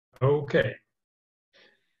Okay.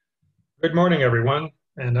 Good morning, everyone.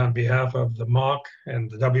 And on behalf of the MOC and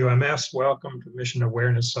the WMS, welcome to Mission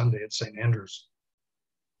Awareness Sunday at St. Andrews.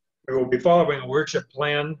 We will be following a worship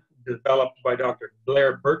plan developed by Dr.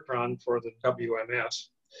 Blair Bertrand for the WMS.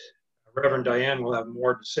 Reverend Diane will have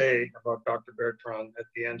more to say about Dr. Bertrand at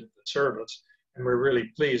the end of the service, and we're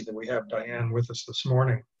really pleased that we have Diane with us this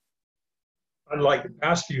morning. Unlike the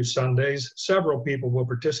past few Sundays, several people will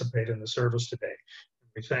participate in the service today.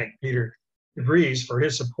 We thank Peter DeVries for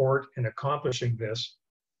his support in accomplishing this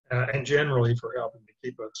and generally for helping to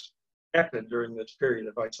keep us connected during this period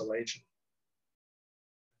of isolation.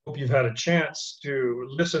 Hope you've had a chance to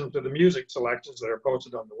listen to the music selections that are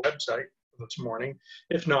posted on the website this morning.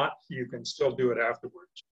 If not, you can still do it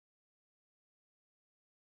afterwards.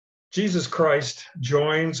 Jesus Christ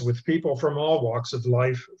joins with people from all walks of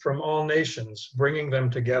life, from all nations, bringing them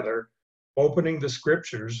together, opening the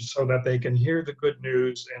scriptures so that they can hear the good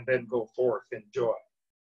news and then go forth in joy.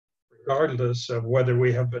 Regardless of whether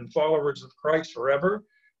we have been followers of Christ forever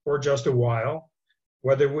or just a while,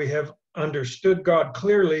 whether we have understood God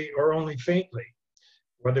clearly or only faintly,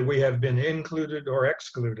 whether we have been included or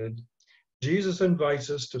excluded, Jesus invites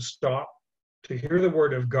us to stop, to hear the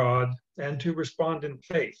word of God, and to respond in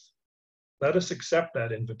faith. Let us accept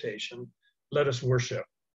that invitation. Let us worship.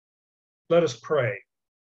 Let us pray.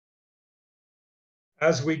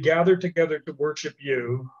 As we gather together to worship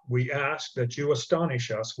you, we ask that you astonish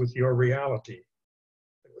us with your reality,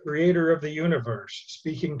 the creator of the universe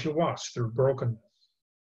speaking to us through brokenness,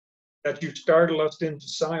 that you startle us into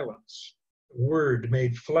silence, the word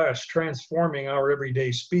made flesh, transforming our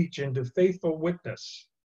everyday speech into faithful witness,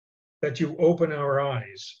 that you open our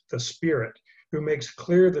eyes, the Spirit who makes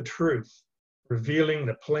clear the truth, revealing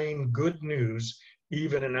the plain good news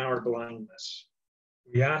even in our blindness.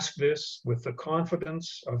 We ask this with the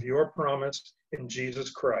confidence of your promise in Jesus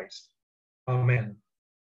Christ. Amen.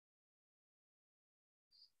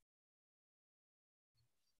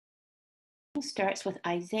 Starts with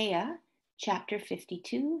Isaiah chapter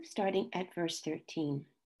 52, starting at verse 13.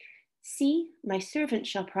 See, my servant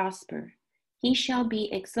shall prosper. He shall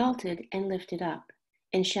be exalted and lifted up,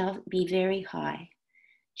 and shall be very high.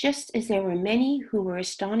 Just as there were many who were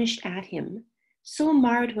astonished at him, so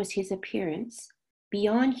marred was his appearance,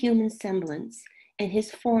 beyond human semblance, and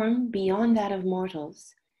his form beyond that of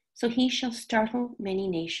mortals. So he shall startle many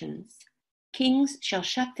nations. Kings shall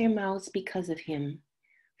shut their mouths because of him.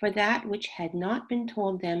 For that which had not been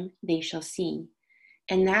told them they shall see,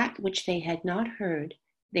 and that which they had not heard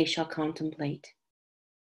they shall contemplate.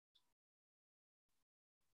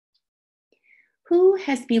 Who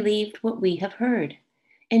has believed what we have heard?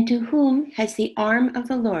 And to whom has the arm of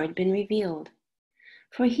the Lord been revealed?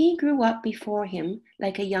 For he grew up before him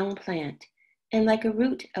like a young plant, and like a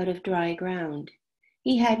root out of dry ground.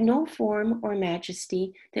 He had no form or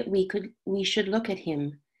majesty that we should look at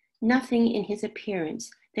him, nothing in his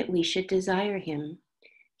appearance that we should desire him.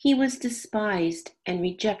 He was despised and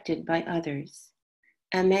rejected by others,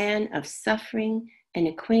 a man of suffering and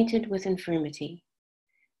acquainted with infirmity.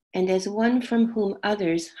 And as one from whom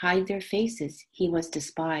others hide their faces, he was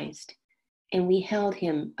despised, and we held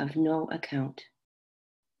him of no account.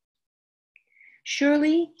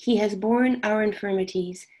 Surely he has borne our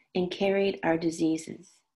infirmities and carried our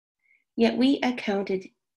diseases. Yet we accounted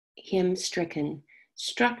him stricken,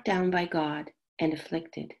 struck down by God, and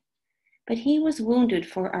afflicted. But he was wounded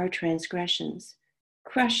for our transgressions,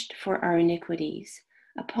 crushed for our iniquities.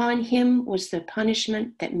 Upon him was the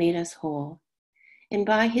punishment that made us whole, and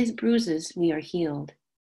by his bruises we are healed.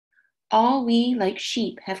 All we like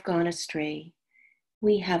sheep have gone astray.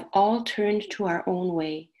 We have all turned to our own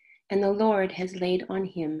way, and the Lord has laid on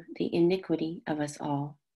him the iniquity of us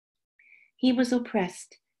all. He was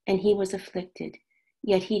oppressed and he was afflicted,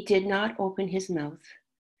 yet he did not open his mouth.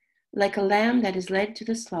 Like a lamb that is led to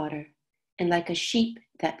the slaughter, and like a sheep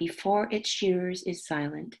that before its shearers is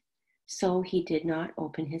silent, so he did not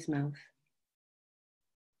open his mouth.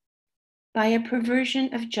 By a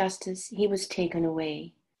perversion of justice he was taken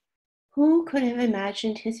away. Who could have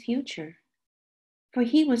imagined his future? For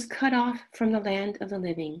he was cut off from the land of the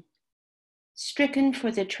living, stricken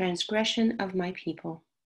for the transgression of my people.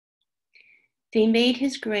 They made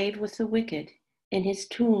his grave with the wicked, and his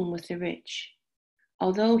tomb with the rich,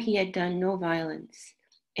 although he had done no violence,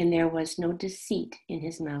 and there was no deceit in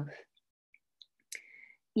his mouth.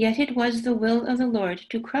 Yet it was the will of the Lord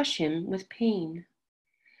to crush him with pain.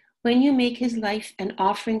 When you make his life an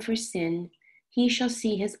offering for sin, he shall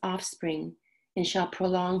see his offspring, and shall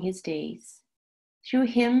prolong his days. Through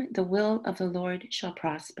him the will of the Lord shall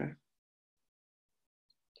prosper.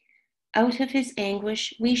 Out of his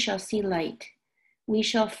anguish we shall see light. we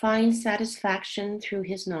shall find satisfaction through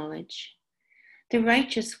his knowledge. The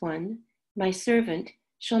righteous one, my servant,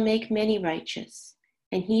 shall make many righteous,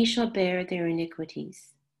 and he shall bear their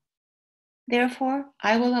iniquities. Therefore,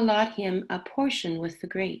 I will allot him a portion with the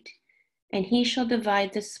great, and he shall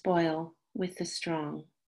divide the spoil with the strong.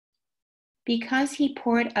 Because he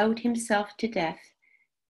poured out himself to death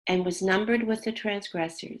and was numbered with the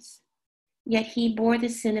transgressors, yet he bore the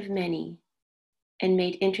sin of many and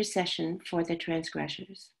made intercession for the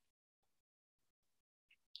transgressors.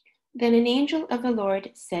 Then an angel of the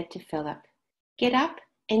Lord said to Philip, "Get up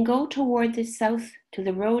and go toward the south to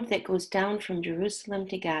the road that goes down from Jerusalem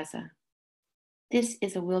to Gaza. This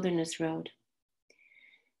is a wilderness road."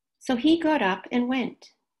 So he got up and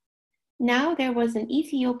went. Now there was an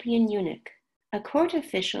Ethiopian eunuch, a court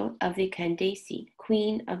official of the Candace,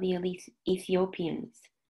 queen of the Ethiopians,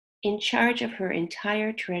 in charge of her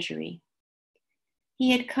entire treasury. He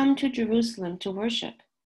had come to Jerusalem to worship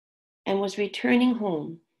and was returning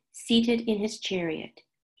home, seated in his chariot.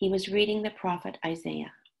 He was reading the prophet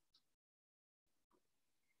Isaiah.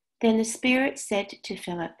 Then the Spirit said to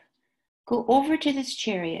Philip, "Go over to this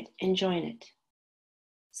chariot and join it."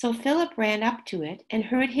 So Philip ran up to it and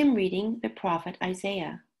heard him reading the prophet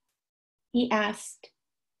Isaiah. He asked,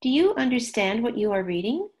 "Do you understand what you are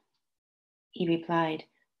reading?" He replied,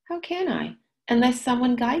 "How can I, unless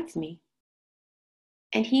someone guides me?"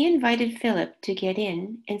 And he invited Philip to get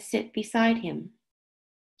in and sit beside him.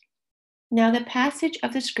 Now the passage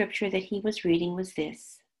of the scripture that he was reading was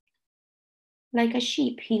this: "Like a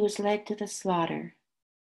sheep he was led to the slaughter,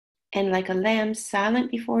 and like a lamb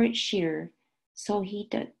silent before its shearer, so he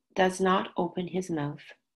does not open his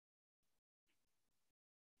mouth."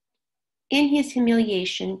 In his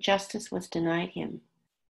humiliation, justice was denied him.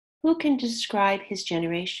 Who can describe his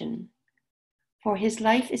generation? For his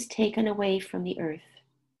life is taken away from the earth.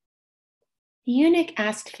 The eunuch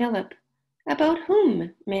asked Philip, "About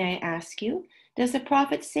whom, may I ask you, does the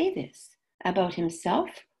prophet say this? About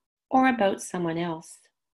himself or about someone else?"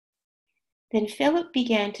 Then Philip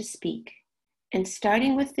began to speak, and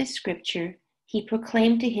starting with this scripture, he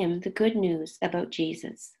proclaimed to him the good news about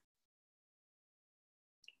Jesus.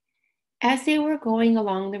 As they were going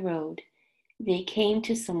along the road, they came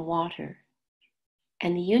to some water.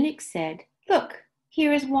 And the eunuch said, "Look,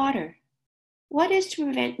 here is water. What is to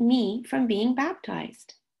prevent me from being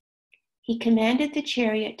baptized?" He commanded the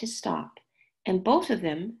chariot to stop, and both of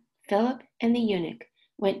them, Philip and the eunuch,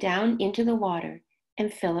 went down into the water,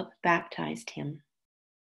 and Philip baptized him.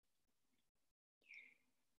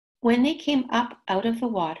 When they came up out of the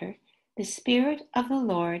water, the Spirit of the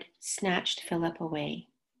Lord snatched Philip away.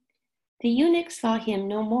 The eunuch saw him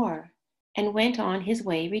no more, and went on his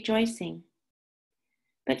way rejoicing.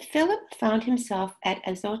 But Philip found himself at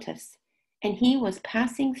Azotus, and he was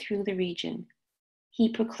passing through the region. He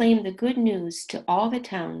proclaimed the good news to all the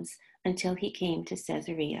towns until he came to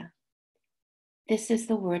Caesarea. This is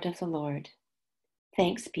the word of the Lord.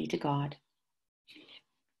 Thanks be to God.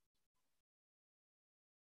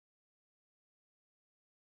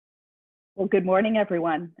 Well, good morning,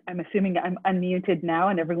 everyone. I'm assuming I'm unmuted now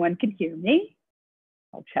and everyone can hear me.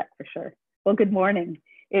 I'll check for sure. Well, good morning.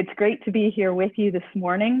 It's great to be here with you this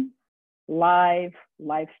morning, live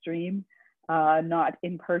stream, not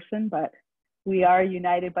in person, but we are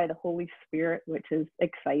united by the Holy Spirit, which is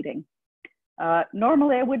exciting.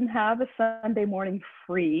 Normally, I wouldn't have a Sunday morning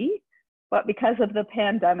free, but because of the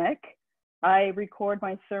pandemic, I record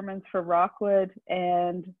my sermons for Rockwood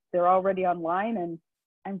and they're already online, and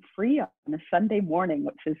I'm free on a Sunday morning,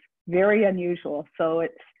 which is very unusual. So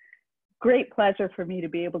it's great pleasure for me to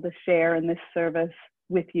be able to share in this service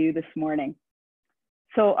with you this morning.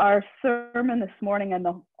 So our sermon this morning and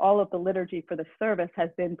all of the liturgy for the service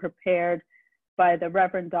has been prepared by the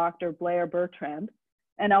Reverend Dr. Blair Bertrand,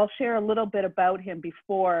 and I'll share a little bit about him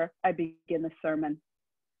before I begin the sermon.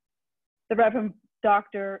 The Reverend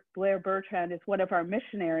Dr. Blair Bertrand is one of our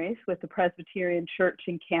missionaries with the Presbyterian Church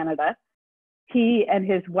in Canada. He and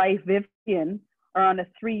his wife, Vivian, are on a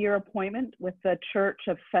 3-year appointment with the Church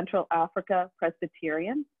of Central Africa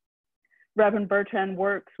Presbyterian. Reverend Bertrand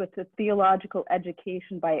works with the theological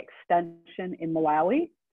education by extension in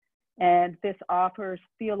Malawi, and this offers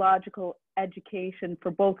theological education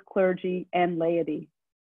for both clergy and laity.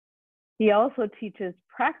 He also teaches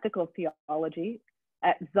practical theology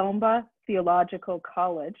at Zomba Theological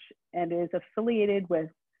College and is affiliated with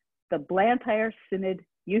the Blantyre Synod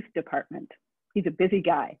Youth Department. He's a busy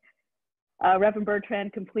guy. Reverend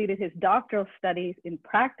Bertrand completed his doctoral studies in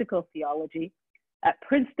practical theology at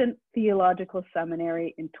Princeton Theological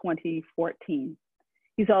Seminary in 2014.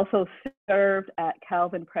 He's also served at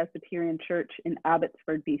Calvin Presbyterian Church in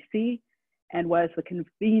Abbotsford, BC, and was the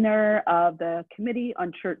convener of the Committee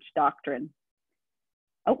on Church Doctrine.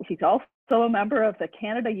 Oh, he's also a member of the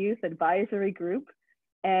Canada Youth Advisory Group.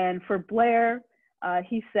 And for Blair,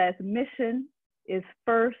 he says mission is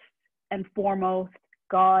first and foremost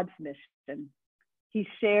God's mission. He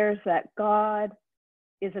shares that God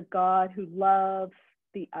is a God who loves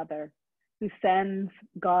the other, who sends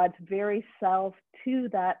God's very self to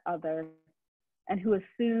that other, and who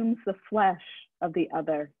assumes the flesh of the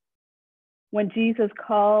other. When Jesus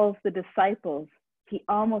calls the disciples, he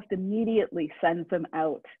almost immediately sends them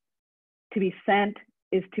out. To be sent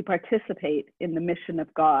is to participate in the mission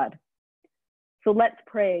of God. So let's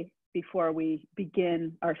pray before we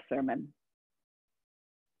begin our sermon.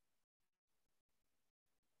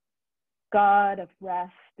 God of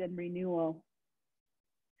rest and renewal,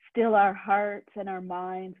 still our hearts and our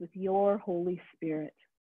minds with your Holy Spirit.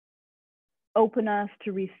 Open us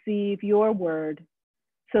to receive your word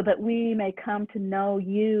so that we may come to know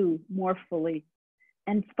you more fully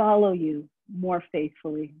and follow you more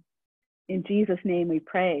faithfully. In Jesus' name we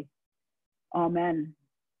pray. Amen.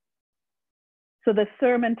 So the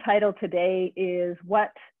sermon title today is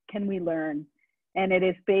What Can We Learn? And it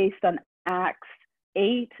is based on Acts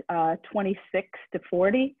 8, 26 to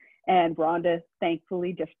 40. And Rhonda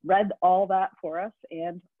thankfully just read all that for us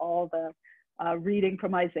and all the reading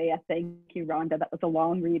from Isaiah. Thank you, Rhonda. That was a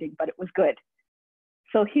long reading, but it was good.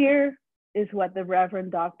 So here is what the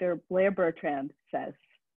Reverend Dr. Blair Bertrand says.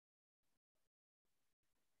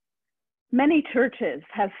 Many churches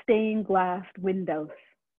have stained glass windows,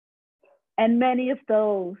 and many of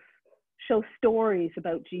those show stories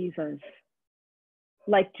about Jesus,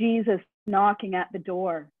 like Jesus knocking at the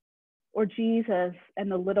door, or Jesus and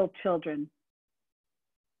the little children,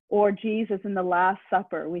 or Jesus in the Last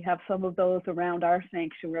Supper. We have some of those around our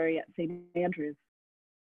sanctuary at St. Andrew's.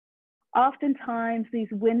 Oftentimes, these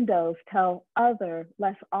windows tell other,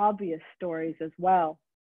 less obvious stories as well.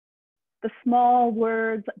 The small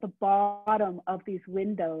words at the bottom of these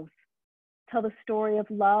windows tell the story of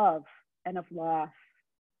love and of loss.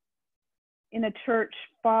 In a church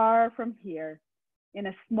far from here, in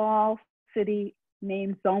a small city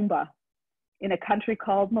named Zomba, in a country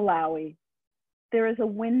called Malawi, there is a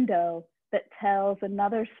window that tells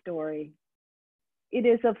another story. It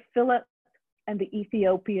is of Philip and the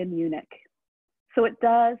Ethiopian eunuch. So it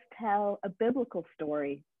does tell a biblical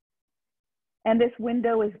story. And this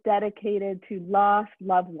window is dedicated to lost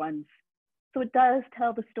loved ones. So it does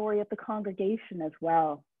tell the story of the congregation as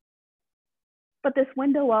well. But this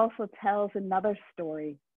window also tells another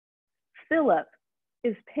story. Philip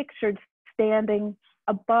is pictured standing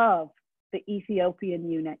above the Ethiopian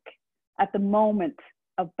eunuch at the moment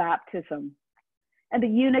of baptism. And the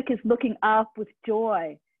eunuch is looking up with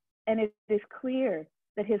joy, and it is clear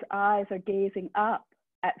that his eyes are gazing up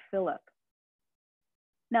at Philip.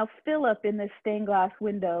 Now, Philip in this stained glass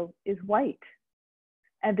window is white,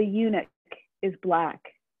 and the eunuch is black.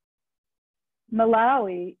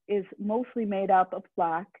 Malawi is mostly made up of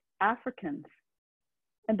Black Africans,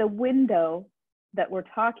 and the window that we're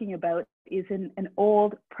talking about is in an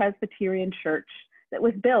old Presbyterian church that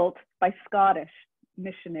was built by Scottish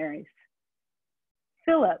missionaries.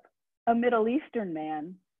 Philip, a Middle Eastern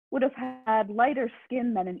man, would have had lighter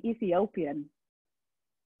skin than an Ethiopian.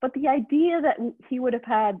 But the idea that he would have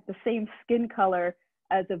had the same skin color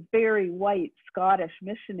as a very white Scottish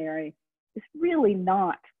missionary is really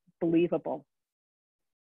not believable.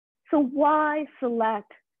 So why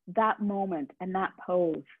select that moment and that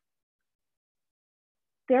pose?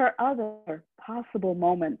 There are other possible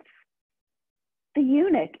moments. The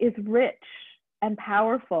eunuch is rich and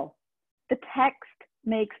powerful. The text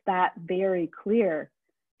makes that very clear.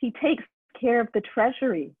 He takes care of the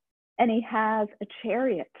treasury, and he has a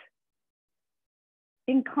chariot.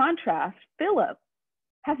 In contrast, Philip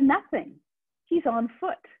has nothing. He's on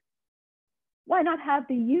foot. Why not have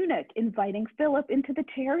the eunuch inviting Philip into the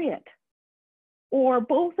chariot? Or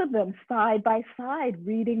both of them side by side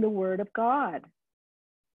reading the word of God?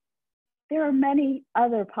 There are many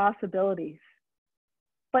other possibilities,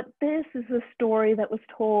 but this is the story that was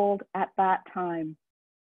told at that time.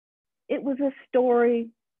 It was a story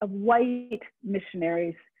of white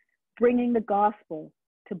missionaries bringing the gospel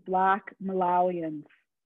to Black Malawians,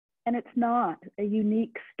 and it's not a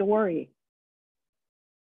unique story.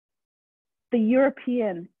 The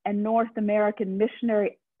European and North American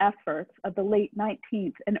missionary efforts of the late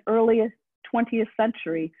 19th and early 20th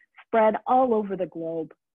century spread all over the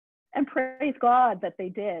globe, and praise God that they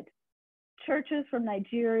did. Churches from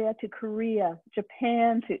Nigeria to Korea,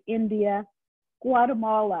 Japan to India,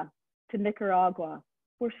 Guatemala to Nicaragua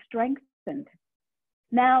were strengthened.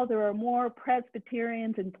 Now there are more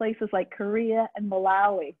Presbyterians in places like Korea and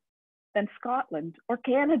Malawi than Scotland or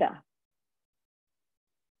Canada.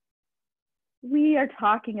 We are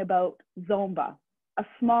talking about Zomba, a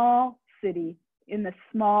small city in the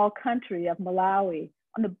small country of Malawi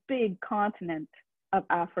on the big continent of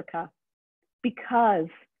Africa because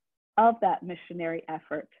of that missionary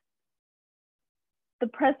effort. The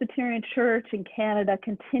Presbyterian Church in Canada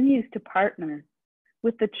continues to partner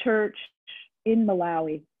with the church in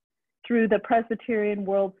Malawi through the Presbyterian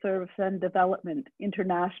World Service and Development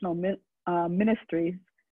International Ministries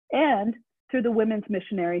and through the Women's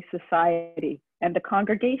Missionary Society and the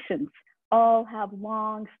congregations. All have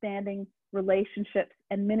long-standing relationships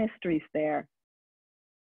and ministries there.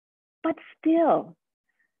 But still,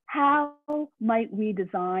 how might we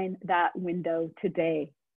design that window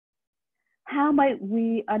today? How might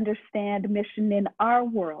we understand mission in our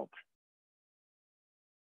world?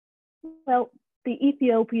 Well, the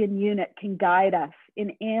Ethiopian eunuch can guide us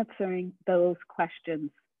in answering those questions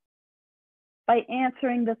by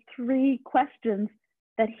answering the 3 questions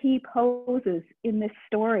that he poses in this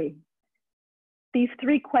story. These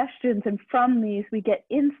 3 questions, and from these we get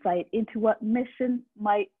insight into what mission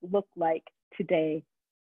might look like today.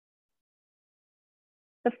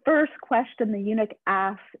 The first question the eunuch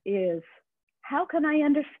asks is, how can I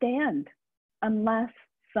understand unless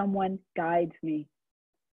someone guides me?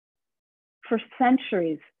 For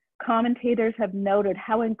centuries, commentators have noted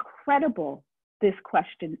how incredible this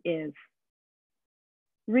question is.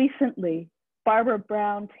 Recently, Barbara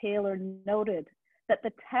Brown Taylor noted that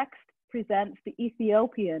the text presents the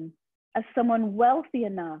Ethiopian as someone wealthy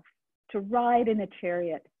enough to ride in a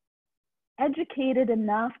chariot, educated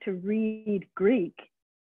enough to read Greek,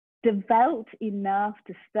 devout enough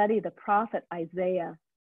to study the prophet Isaiah,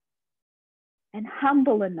 and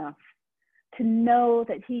humble enough to know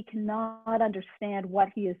that he cannot understand what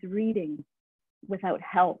he is reading without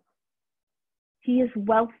help. He is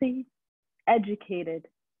wealthy, educated,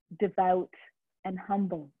 devout, and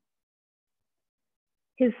humble.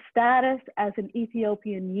 His status as an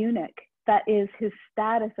Ethiopian eunuch, that is, his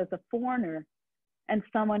status as a foreigner and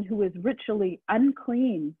someone who is ritually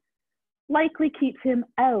unclean, likely keeps him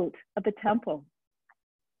out of the temple.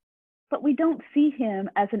 But we don't see him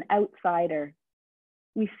as an outsider.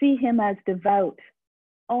 We see him as devout,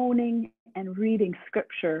 owning and reading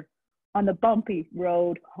scripture on the bumpy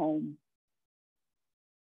road home.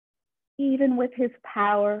 Even with his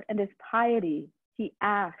power and his piety, he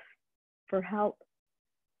asks for help.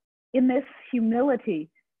 In this humility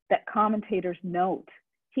that commentators note,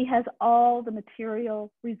 he has all the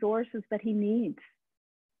material resources that he needs,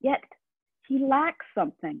 yet he lacks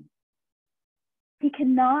something. He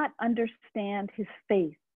cannot understand his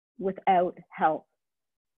faith without help.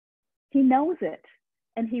 He knows it,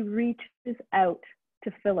 and he reaches out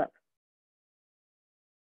to Philip.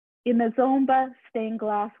 In the Zomba stained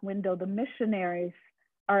glass window, the missionaries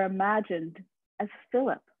are imagined as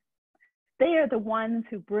Philip. They are the ones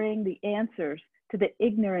who bring the answers to the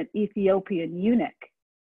ignorant Ethiopian eunuch.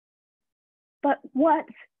 But what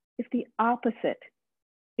if the opposite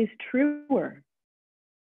is truer?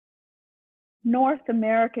 North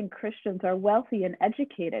American Christians are wealthy and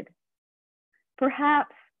educated.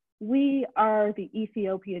 Perhaps we are the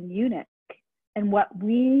Ethiopian eunuch, and what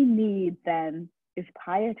we need then is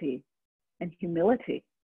piety and humility.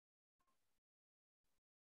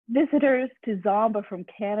 Visitors to Zomba from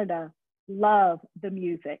Canada love the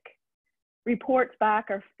music. Reports back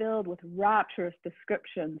are filled with rapturous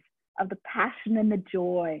descriptions of the passion and the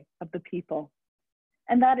joy of the people.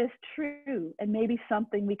 And that is true and maybe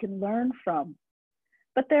something we can learn from.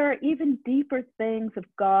 But there are even deeper things of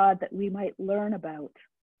God that we might learn about.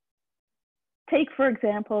 Take, for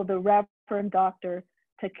example, the Reverend Dr.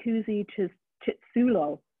 Takuzi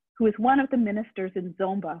Chitsulo, who is one of the ministers in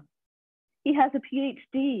Zomba. He has a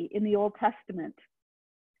PhD in the Old Testament,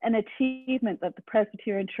 an achievement that the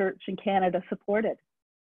Presbyterian Church in Canada supported.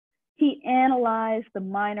 He analyzed the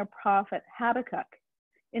minor prophet Habakkuk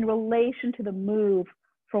in relation to the move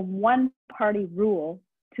from one-party rule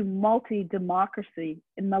to multi-democracy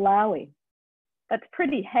in Malawi. That's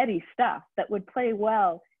pretty heady stuff that would play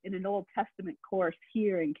well in an Old Testament course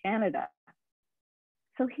here in Canada.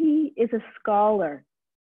 So he is a scholar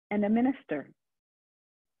and a minister.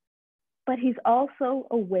 But he's also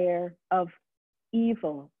aware of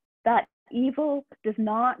evil. That evil does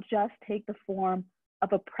not just take the form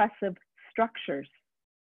of oppressive structures.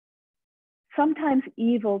 Sometimes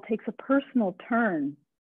evil takes a personal turn.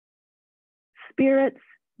 Spirits,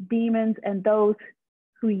 demons, and those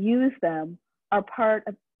who use them are part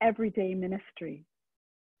of everyday ministry.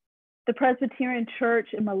 The Presbyterian Church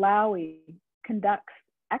in Malawi conducts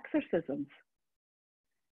exorcisms.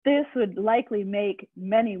 This would likely make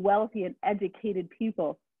many wealthy and educated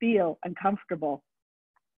people feel uncomfortable.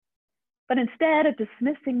 But instead of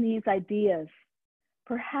dismissing these ideas,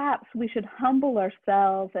 perhaps we should humble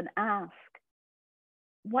ourselves and ask,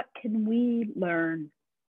 what can we learn?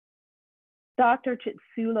 Dr.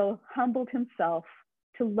 Chitsulo humbled himself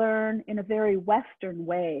to learn in a very Western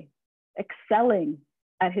way, excelling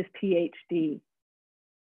at his PhD.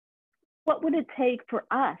 What would it take for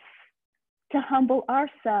us to humble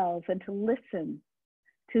ourselves and to listen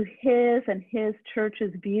to his and his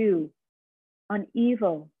church's view on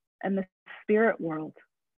evil and the spirit world?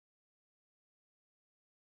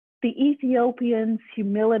 The Ethiopian's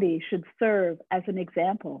humility should serve as an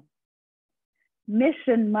example.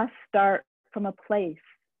 Mission must start from a place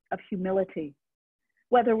of humility,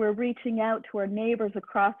 whether we're reaching out to our neighbors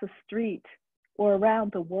across the street or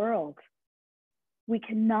around the world. We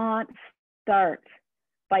cannot start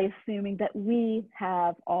by assuming that we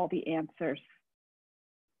have all the answers.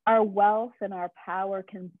 Our wealth and our power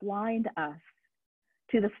can blind us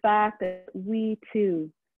to the fact that we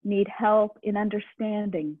too need help in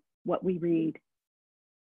understanding what we read.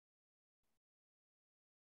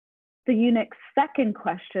 The eunuch's second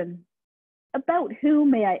question, about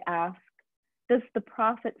whom, may I ask, does the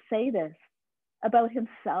prophet say this? About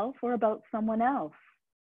himself or about someone else?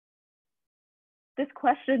 This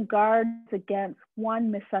question guards against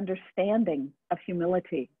one misunderstanding of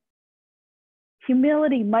humility.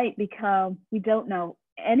 Humility might become, we don't know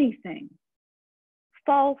anything.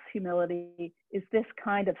 False humility is this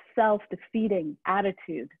kind of self-defeating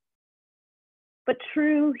attitude. But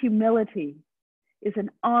true humility is an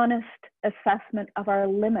honest assessment of our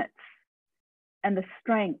limits and the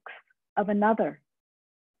strengths of another.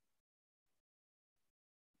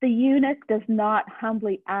 The eunuch does not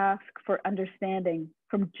humbly ask for understanding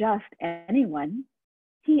from just anyone.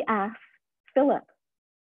 He asks Philip.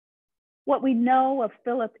 What we know of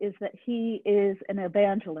Philip is that he is an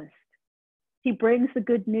evangelist. He brings the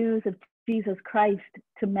good news of Jesus Christ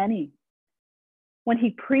to many. When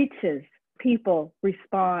he preaches, people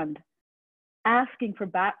respond, asking for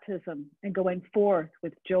baptism and going forth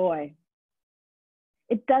with joy.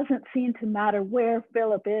 It doesn't seem to matter where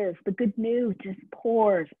Philip is, the good news just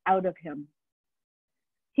pours out of him.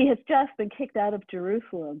 He has just been kicked out of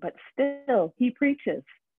Jerusalem, but still he preaches.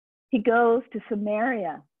 He goes to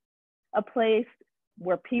Samaria, a place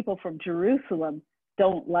where people from Jerusalem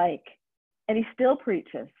don't like, and he still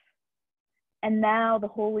preaches. And now the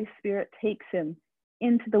Holy Spirit takes him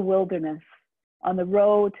into the wilderness on the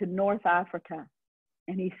road to North Africa,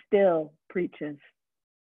 and he still preaches.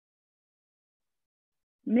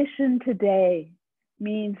 Mission today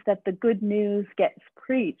means that the good news gets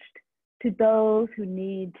preached to those who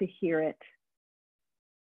need to hear it.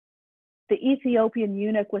 The Ethiopian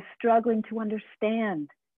eunuch was struggling to understand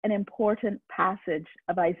an important passage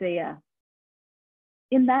of Isaiah.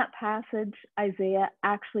 In that passage, Isaiah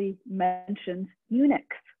actually mentions eunuchs.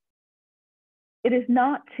 It is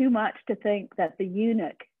not too much to think that the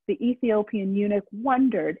eunuch, the Ethiopian eunuch,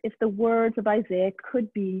 wondered if the words of Isaiah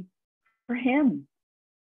could be for him,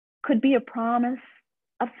 could be a promise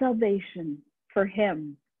of salvation for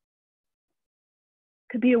him,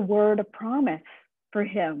 could be a word of promise for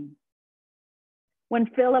him. When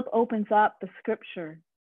Philip opens up the scripture,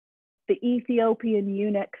 the Ethiopian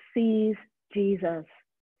eunuch sees Jesus,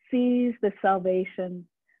 sees the salvation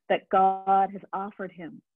that God has offered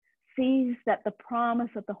him, sees that the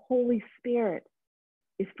promise of the Holy Spirit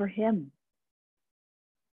is for him.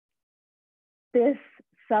 This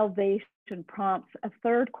salvation prompts a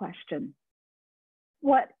third question.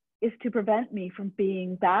 What is to prevent me from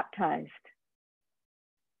being baptized?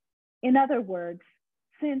 In other words,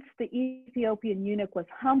 since the Ethiopian eunuch was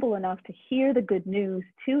humble enough to hear the good news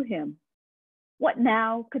to him, what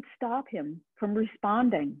now could stop him from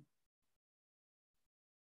responding?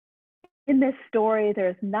 In this story, there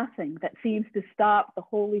is nothing that seems to stop the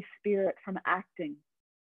Holy Spirit from acting.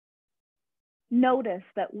 Notice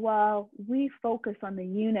that while we focus on the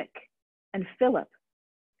eunuch and Philip,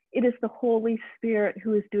 it is the Holy Spirit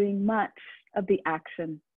who is doing much of the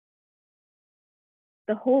action.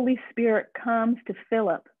 The Holy Spirit comes to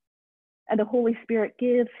Philip, and the Holy Spirit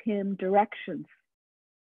gives him directions.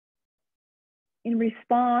 In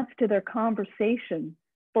response to their conversation,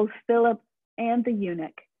 both Philip and the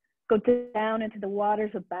eunuch go down into the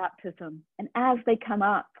waters of baptism, and as they come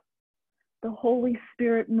up, the Holy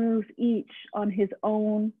Spirit moves each on his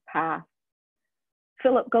own path.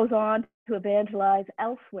 Philip goes on to evangelize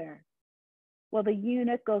elsewhere, while the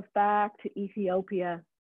eunuch goes back to Ethiopia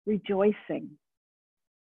rejoicing.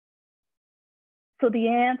 So the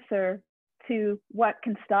answer to what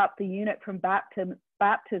can stop the eunuch from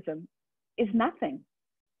baptism is nothing.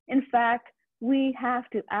 In fact, we have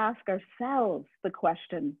to ask ourselves the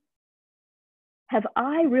question, have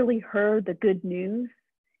I really heard the good news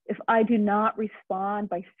if I do not respond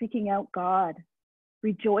by seeking out God,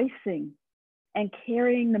 rejoicing, and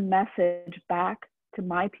carrying the message back to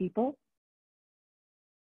my people?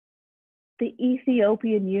 The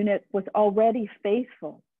Ethiopian eunuch was already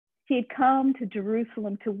faithful. He had come to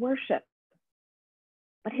Jerusalem to worship.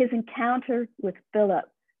 But his encounter with Philip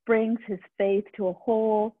brings his faith to a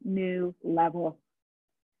whole new level.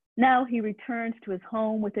 Now he returns to his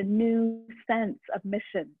home with a new sense of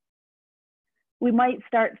mission. We might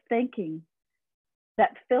start thinking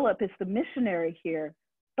that Philip is the missionary here,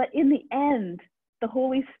 but in the end, the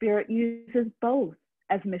Holy Spirit uses both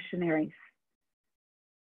as missionaries.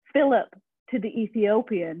 Philip to the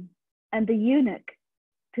Ethiopian and the eunuch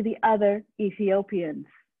to the other Ethiopians.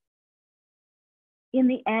 In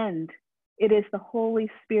the end, it is the Holy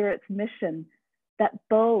Spirit's mission that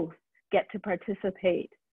both get to participate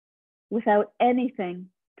without anything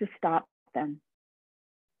to stop them.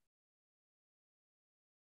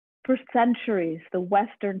 For centuries, the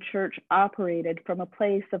Western Church operated from a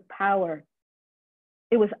place of power.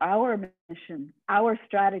 It was our mission, our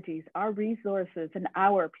strategies, our resources, and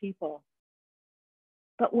our people.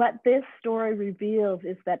 But what this story reveals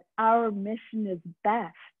is that our mission is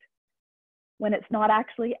best when it's not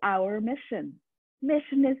actually our mission.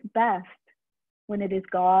 Mission is best when it is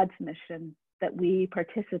God's mission that we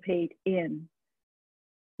participate in.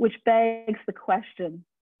 Which begs the question,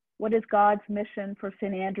 what is God's mission for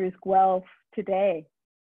St. Andrew's Guelph today?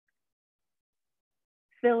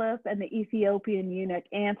 Philip and the Ethiopian eunuch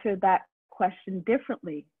answered that question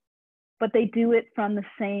differently, but they do it from the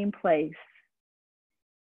same place.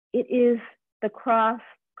 It is the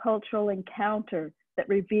cross-cultural encounter that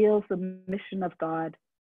reveals the mission of God.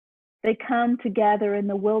 They come together in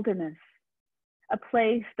the wilderness, a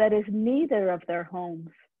place that is neither of their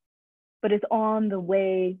homes, but is on the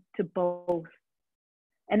way to both,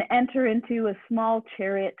 and enter into a small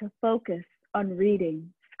chariot to focus on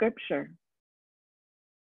reading Scripture.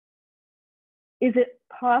 Is it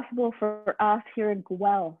possible for us here in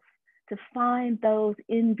Guelph to find those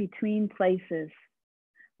in-between places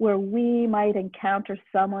where we might encounter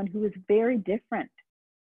someone who is very different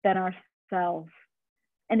than ourselves,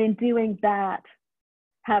 and in doing that,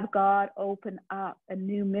 have God open up a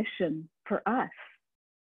new mission for us?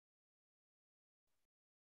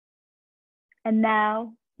 And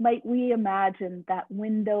now, might we imagine that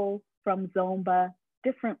window from Zomba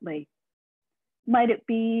differently? Might it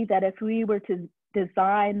be that if we were to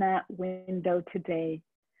design that window today,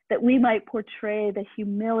 that we might portray the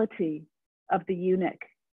humility of the eunuch,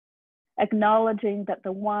 acknowledging that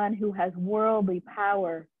the one who has worldly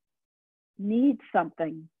power needs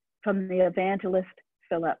something from the evangelist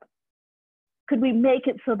Philip? Could we make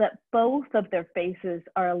it so that both of their faces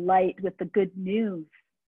are alight with the good news,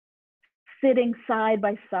 sitting side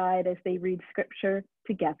by side as they read Scripture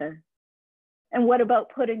together? And what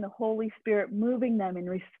about putting the Holy Spirit moving them in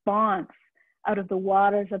response out of the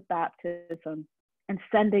waters of baptism and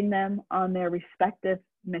sending them on their respective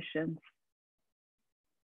missions?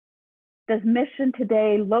 Does mission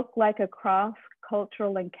today look like a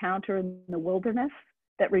cross-cultural encounter in the wilderness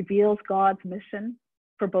that reveals God's mission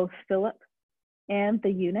for both Philip and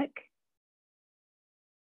the eunuch?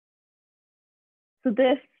 So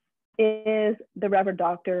this is the Reverend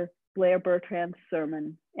Dr. Blair Bertrand's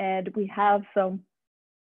sermon, and we have some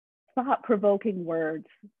thought-provoking words.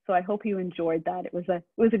 So I hope you enjoyed that. It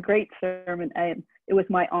was a great sermon, and it was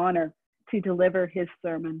my honor to deliver his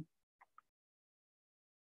sermon.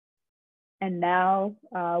 And now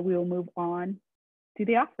we will move on to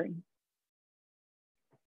the offering.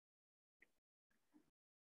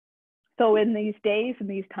 So in these days and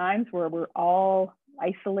these times where we're all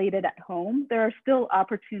isolated at home, there are still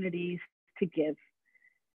opportunities to give.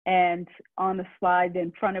 And on the slide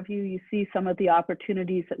in front of you, you see some of the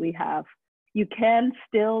opportunities that we have. You can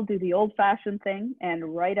still do the old-fashioned thing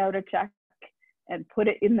and write out a check and put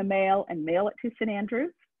it in the mail and mail it to St.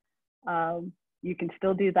 Andrews. You can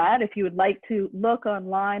still do that. If you would like to look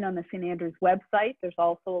online on the St. Andrews website, there's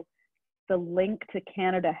also the link to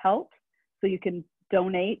Canada Help, so you can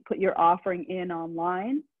donate, put your offering in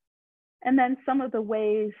online. And then some of the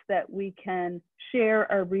ways that we can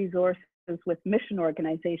share our resources with mission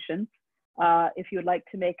organizations. If you would like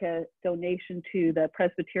to make a donation to the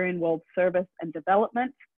Presbyterian World Service and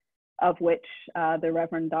Development, of which the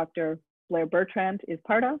Reverend Dr. Blair Bertrand is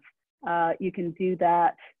part of, you can do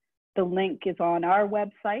that. The link is on our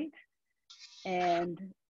website. And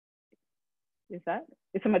is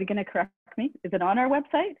somebody going to correct me? Is it on our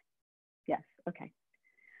website? Yes, okay.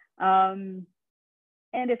 And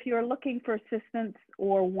if you're looking for assistance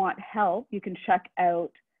or want help, you can check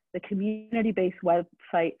out the community-based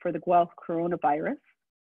website for the Guelph coronavirus.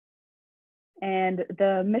 And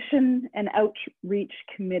the Mission and Outreach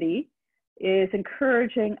Committee is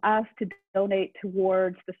encouraging us to donate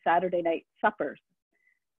towards the Saturday night suppers.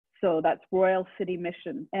 So that's Royal City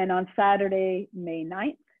Mission. And on Saturday, May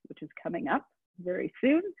 9th, which is coming up very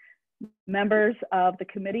soon, members of the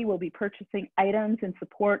committee will be purchasing items in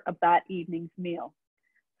support of that evening's meal.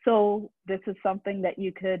 So this is something that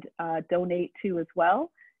you could donate to as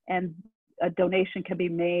well. And a donation can be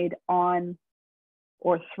made on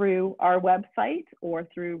or through our website or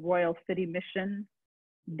through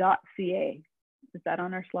royalcitymission.ca. Is that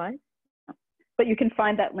on our slide? But you can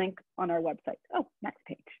find that link on our website. Oh, next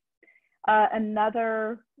page.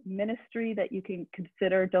 Another ministry that you can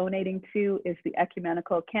consider donating to is the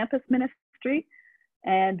Ecumenical Campus Ministry.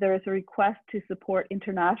 And there is a request to support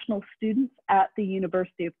international students at the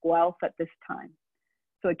University of Guelph at this time.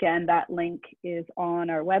 So again, that link is on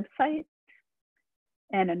our website.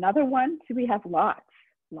 And another one, so we have lots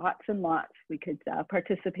and lots we could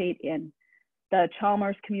participate in. The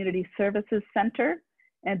Chalmers Community Services Center,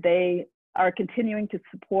 and they are continuing to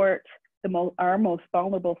support our most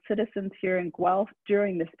vulnerable citizens here in Guelph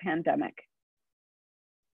during this pandemic.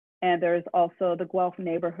 And there's also the Guelph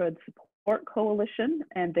Neighborhood Support Coalition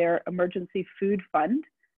and their Emergency Food Fund,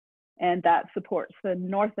 and that supports the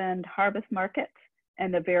North End Harvest Market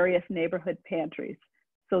and the various neighborhood pantries.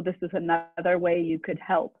 So this is another way you could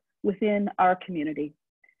help within our community.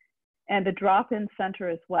 And the Drop-In Center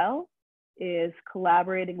as well is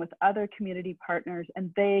collaborating with other community partners,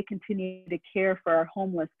 and they continue to care for our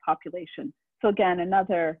homeless population. So again,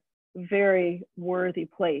 another very worthy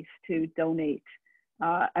place to donate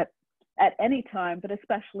at any time, but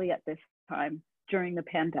especially at this time during the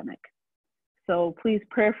pandemic. So please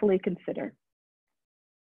prayerfully consider.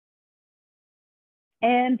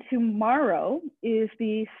 And tomorrow is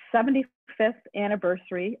the 75th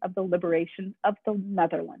anniversary of the liberation of the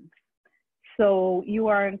Netherlands. So you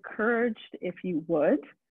are encouraged, if you would,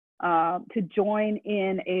 to join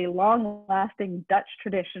in a long-lasting Dutch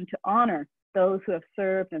tradition to honor those who have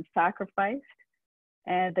served and sacrificed.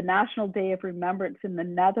 And the National Day of Remembrance in the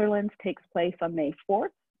Netherlands takes place on May 4th,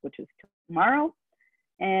 which is tomorrow.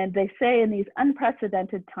 And they say in these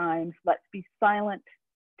unprecedented times, let's be silent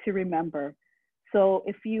to remember. So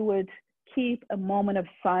if you would keep a moment of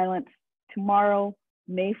silence tomorrow,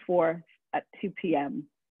 May 4th at 2 p.m.,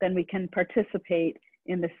 then we can participate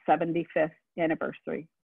in the 75th anniversary.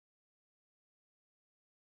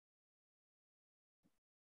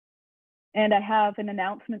 And I have an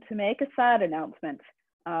announcement to make, a sad announcement.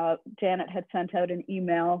 Janet had sent out an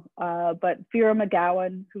email, but Vera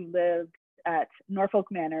McGowan, who lived at Norfolk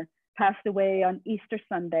Manor, passed away on Easter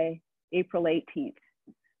Sunday, April 18th.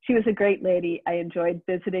 She was a great lady. I enjoyed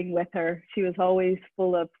visiting with her. She was always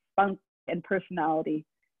full of funk and personality,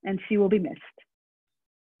 and she will be missed.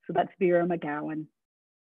 So that's Vera McGowan.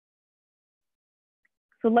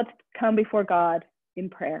 So let's come before God in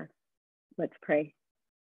prayer. Let's pray.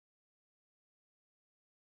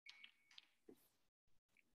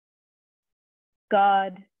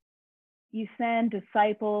 God, you send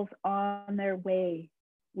disciples on their way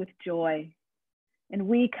with joy, and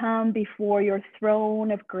we come before your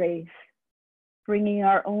throne of grace, bringing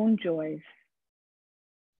our own joys.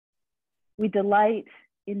 We delight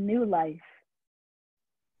in new life,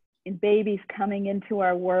 in babies coming into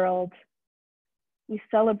our world. We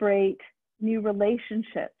celebrate new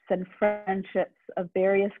relationships and friendships of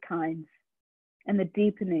various kinds, and the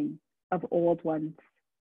deepening of old ones.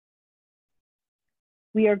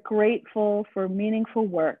 We are grateful for meaningful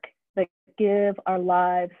work that give our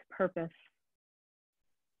lives purpose.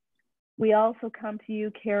 We also come to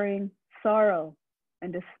you carrying sorrow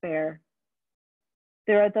and despair.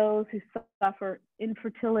 There are those who suffer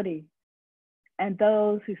infertility and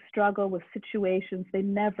those who struggle with situations they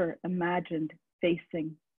never imagined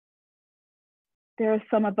facing. There are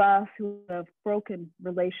some of us who have broken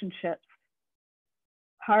relationships,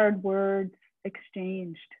 hard words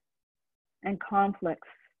exchanged, and conflicts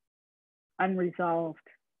unresolved.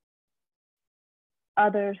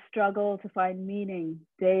 Others struggle to find meaning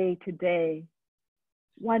day to day,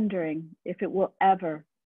 wondering if it will ever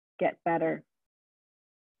get better.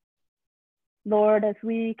 Lord, as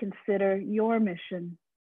we consider your mission,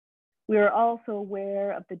 we are also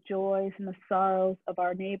aware of the joys and the sorrows of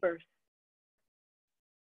our neighbors.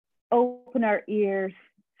 Open our ears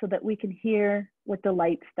so that we can hear what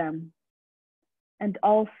delights them, and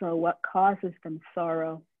also what causes them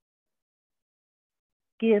sorrow.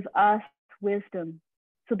 Give us wisdom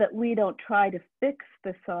so that we don't try to fix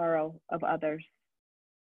the sorrow of others.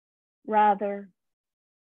 Rather,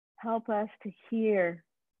 help us to hear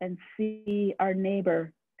and see our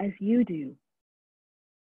neighbor as you do.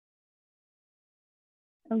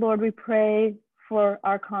 And Lord, we pray for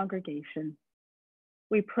our congregation.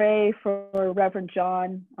 We pray for Reverend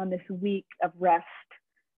John on this week of rest,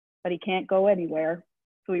 but he can't go anywhere.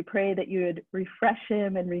 So we pray that you would refresh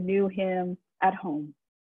him and renew him at home.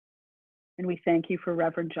 And we thank you for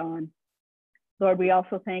Reverend John. Lord, we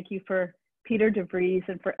also thank you for Peter DeVries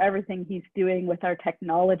and for everything he's doing with our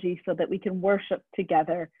technology so that we can worship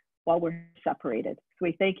together while we're separated. So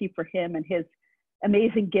we thank you for him and his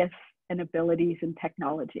amazing gifts and abilities in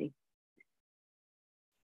technology.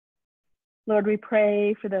 Lord, we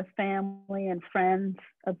pray for the family and friends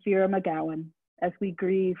of Vera McGowan as we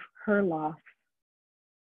grieve her loss.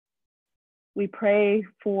 We pray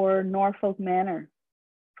for Norfolk Manor,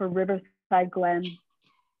 for Riverside Glen,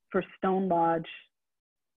 for Stone Lodge,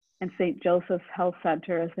 and St. Joseph's Health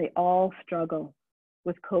Center as they all struggle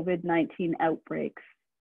with COVID-19 outbreaks.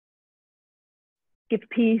 Give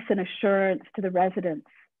peace and assurance to the residents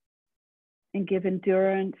and give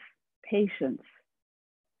endurance, patience,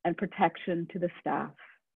 and protection to the staff.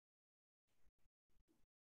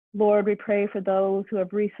 Lord, we pray for those who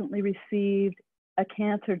have recently received a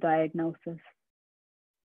cancer diagnosis.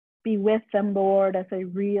 Be with them, Lord, as they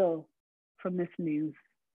reel from this news.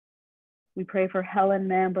 We pray for Helen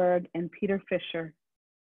Manberg and Peter Fisher.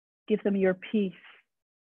 Give them your peace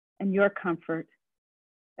and your comfort.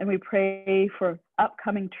 And we pray for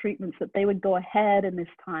upcoming treatments that they would go ahead in this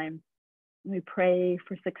time. And we pray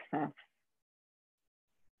for success.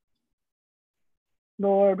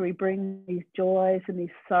 Lord, we bring these joys and these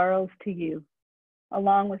sorrows to you,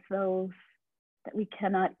 along with those that we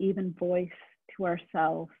cannot even voice to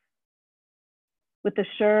ourselves, with the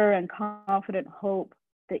sure and confident hope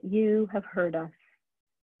that you have heard us,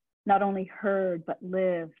 not only heard, but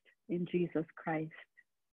lived in Jesus Christ.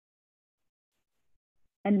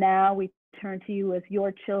 And now we turn to you as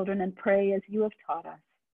your children and pray as you have taught us.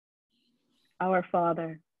 Our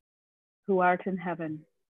Father, who art in heaven,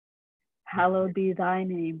 hallowed be thy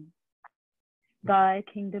name. Thy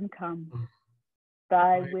kingdom come,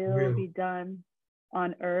 thy will be done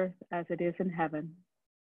on earth as it is in heaven.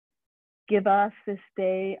 Give us this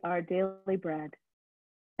day our daily bread,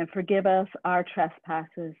 and forgive us our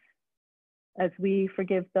trespasses, as we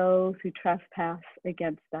forgive those who trespass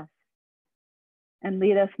against us. And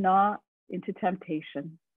lead us not into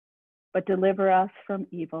temptation, but deliver us from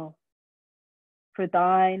evil. For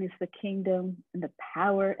thine is the kingdom and the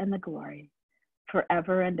power and the glory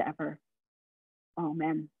forever and ever.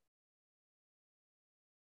 Amen.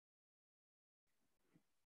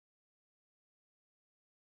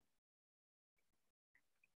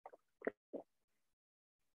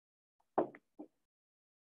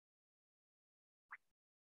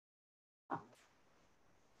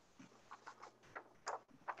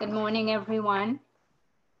 Good morning, everyone.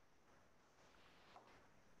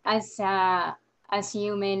 As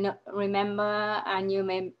you may remember, and you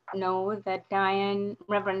may know that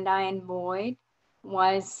Reverend Diane Boyd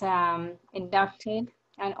was inducted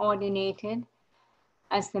and ordinated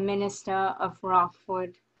as the minister of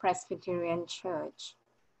Rockford Presbyterian Church.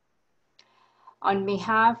 On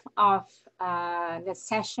behalf of the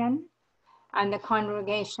session and the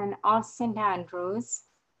congregation of St. Andrews,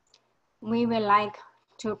 we would like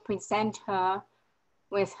to present her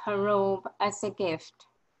with her robe as a gift.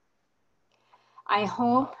 I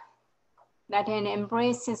hope that it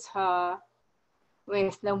embraces her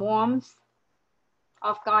with the warmth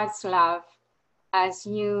of God's love as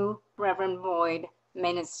you, Reverend Boyd,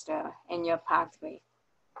 minister in your pathway.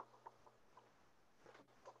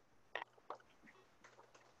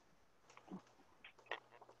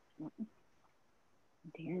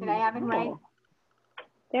 Did I have it right?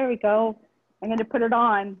 There we go. I'm going to put it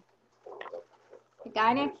on. You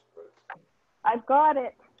got it? I've got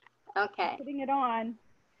it. Okay. I'm putting it on.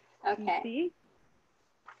 Okay. See?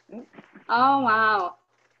 Oh, wow.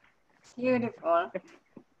 Beautiful.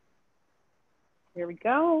 There we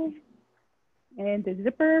go. And the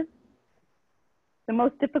zipper. The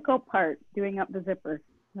most difficult part, doing up the zipper.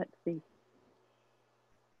 Let's see.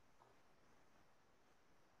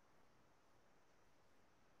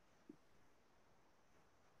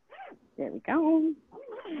 There we go.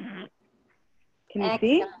 Can you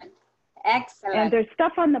see? Excellent. And there's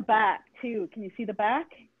stuff on the back too. Can you see the back?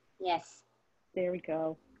 Yes. There we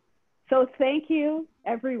go. So thank you,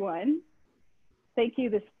 everyone. Thank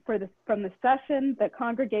you from the session, the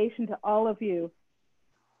congregation, to all of you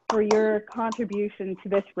for your contribution to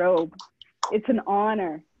this robe. It's an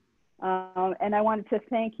honor. And I wanted to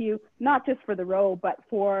thank you, not just for the robe, but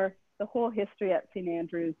for the whole history at St.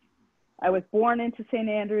 Andrews. I was born into St.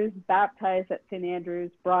 Andrews, baptized at St.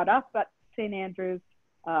 Andrews, brought up at St. Andrews,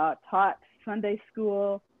 taught Sunday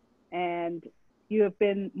school, and you have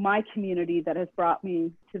been my community that has brought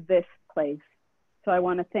me to this place. So I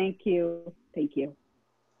want to thank you. Thank you.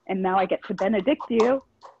 And now I get to benedict you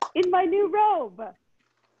in my new robe.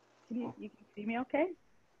 You can see me okay?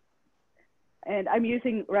 And I'm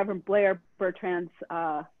using Reverend Blair Bertrand's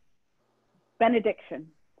benediction.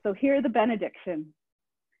 So hear the benediction.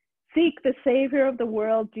 Seek the Savior of the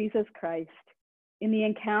world, Jesus Christ, in the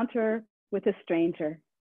encounter with a stranger.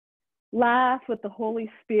 Laugh with the Holy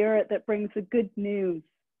Spirit that brings the good news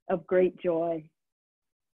of great joy.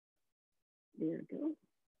 There we go.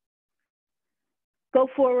 Go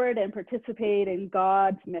forward and participate in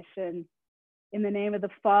God's mission. In the name of the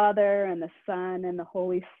Father, and the Son, and the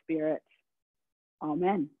Holy Spirit.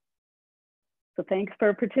 Amen. So thanks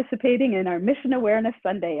for participating in our Mission Awareness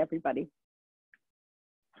Sunday, everybody.